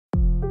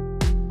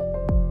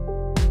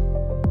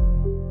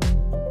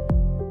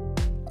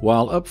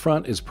While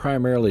Upfront is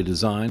primarily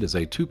designed as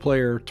a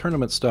two-player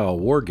tournament-style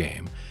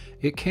wargame,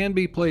 it can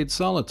be played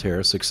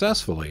solitaire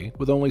successfully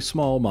with only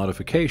small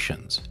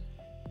modifications.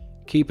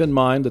 Keep in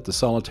mind that the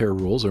solitaire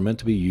rules are meant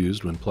to be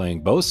used when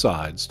playing both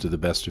sides to the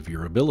best of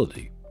your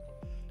ability.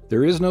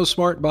 There is no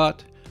smart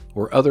bot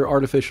or other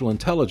artificial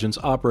intelligence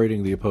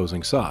operating the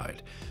opposing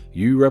side.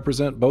 You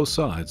represent both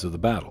sides of the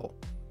battle.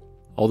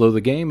 Although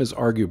the game is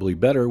arguably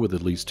better with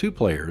at least two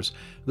players,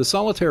 the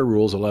solitaire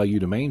rules allow you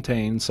to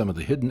maintain some of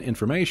the hidden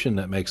information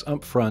that makes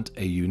Upfront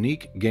a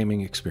unique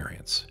gaming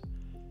experience.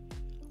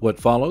 What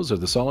follows are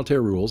the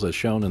solitaire rules as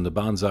shown in the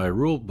Banzai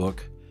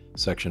rulebook,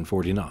 section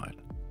 49.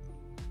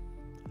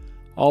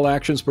 All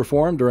actions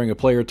performed during a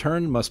player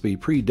turn must be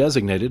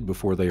pre-designated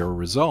before they are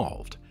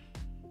resolved.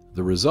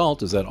 The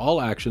result is that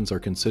all actions are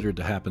considered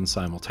to happen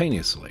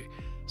simultaneously,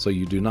 so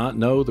you do not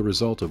know the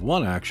result of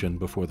one action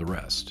before the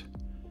rest.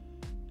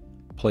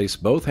 Place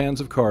both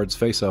hands of cards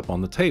face up on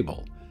the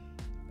table.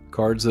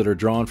 Cards that are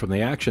drawn from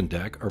the action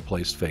deck are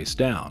placed face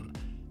down.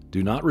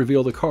 Do not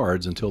reveal the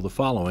cards until the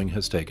following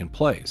has taken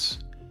place.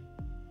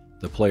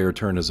 The player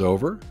turn is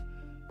over.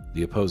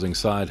 The opposing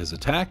side has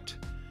attacked.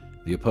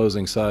 The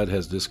opposing side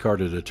has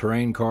discarded a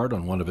terrain card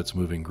on one of its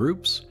moving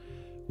groups.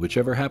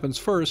 Whichever happens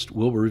first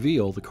will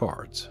reveal the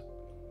cards.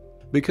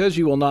 Because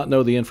you will not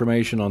know the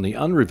information on the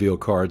unrevealed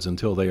cards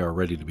until they are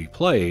ready to be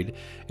played,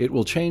 it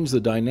will change the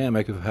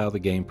dynamic of how the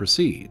game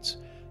proceeds.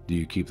 Do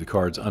you keep the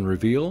cards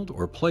unrevealed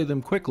or play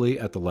them quickly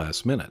at the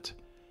last minute?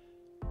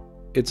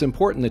 It's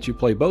important that you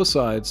play both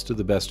sides to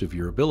the best of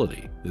your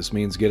ability. This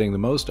means getting the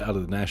most out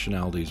of the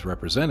nationalities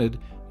represented,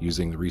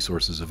 using the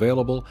resources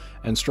available,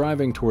 and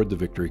striving toward the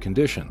victory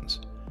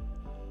conditions.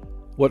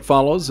 What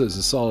follows is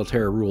a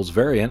solitaire rules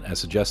variant as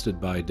suggested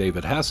by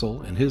David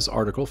Hassel in his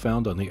article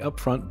found on the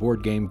Upfront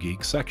Board Game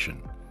Geek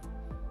section.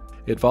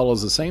 It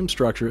follows the same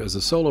structure as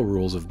the solo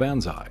rules of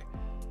Banzai.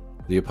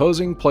 The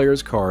opposing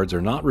player's cards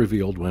are not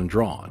revealed when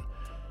drawn,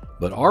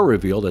 but are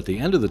revealed at the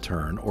end of the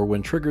turn or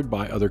when triggered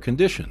by other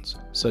conditions,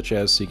 such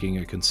as seeking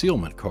a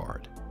concealment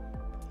card.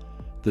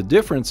 The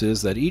difference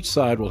is that each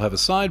side will have a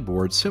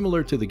sideboard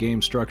similar to the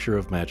game structure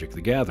of Magic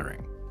the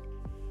Gathering.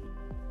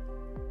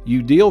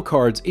 You deal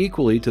cards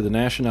equally to the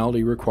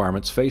nationality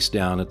requirements face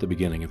down at the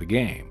beginning of the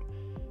game.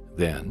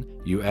 Then,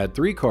 you add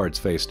 3 cards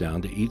face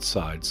down to each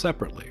side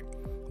separately.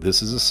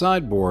 This is a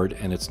sideboard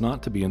and it's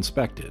not to be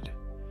inspected.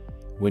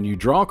 When you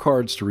draw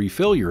cards to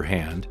refill your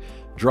hand,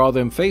 draw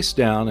them face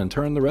down and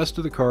turn the rest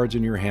of the cards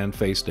in your hand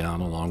face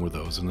down along with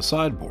those in the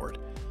sideboard.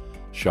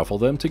 Shuffle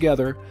them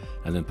together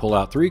and then pull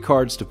out 3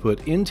 cards to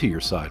put into your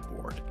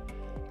sideboard.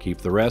 Keep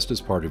the rest as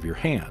part of your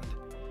hand.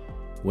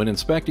 When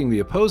inspecting the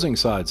opposing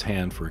side's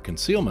hand for a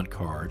concealment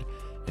card,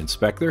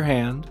 inspect their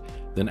hand,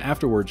 then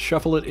afterwards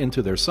shuffle it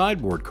into their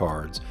sideboard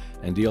cards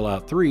and deal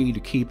out 3 to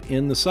keep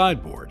in the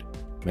sideboard.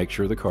 Make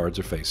sure the cards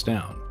are face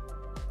down.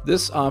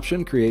 This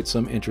option creates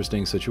some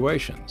interesting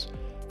situations.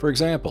 For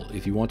example,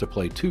 if you want to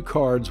play 2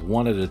 cards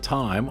one at a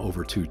time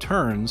over 2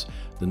 turns,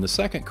 then the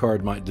second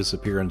card might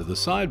disappear into the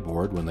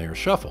sideboard when they are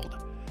shuffled.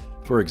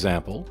 For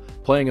example,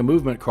 playing a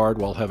movement card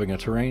while having a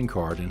terrain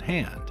card in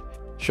hand.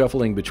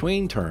 Shuffling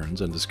between turns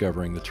and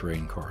discovering the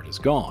terrain card is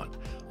gone.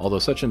 Although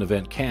such an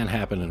event can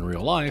happen in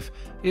real life,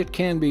 it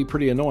can be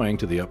pretty annoying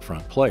to the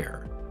Upfront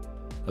player.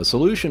 A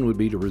solution would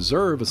be to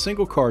reserve a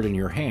single card in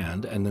your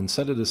hand and then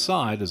set it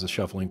aside as the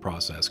shuffling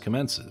process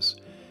commences.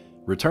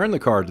 Return the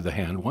card to the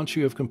hand once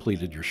you have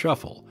completed your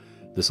shuffle.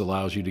 This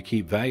allows you to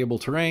keep valuable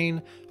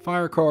terrain,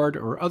 fire card,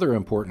 or other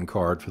important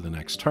card for the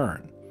next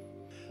turn.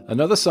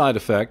 Another side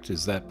effect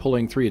is that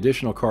pulling 3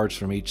 additional cards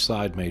from each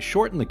side may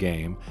shorten the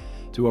game.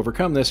 To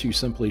overcome this, you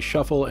simply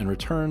shuffle and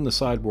return the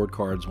sideboard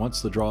cards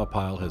once the draw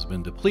pile has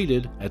been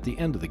depleted at the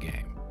end of the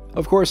game.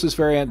 Of course, this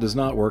variant does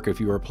not work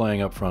if you are playing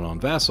Upfront on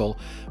Vassal,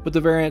 but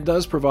the variant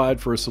does provide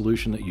for a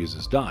solution that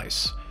uses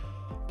dice.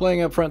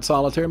 Playing Upfront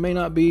Solitaire may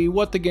not be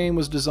what the game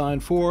was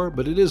designed for,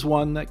 but it is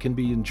one that can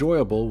be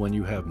enjoyable when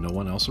you have no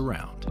one else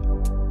around.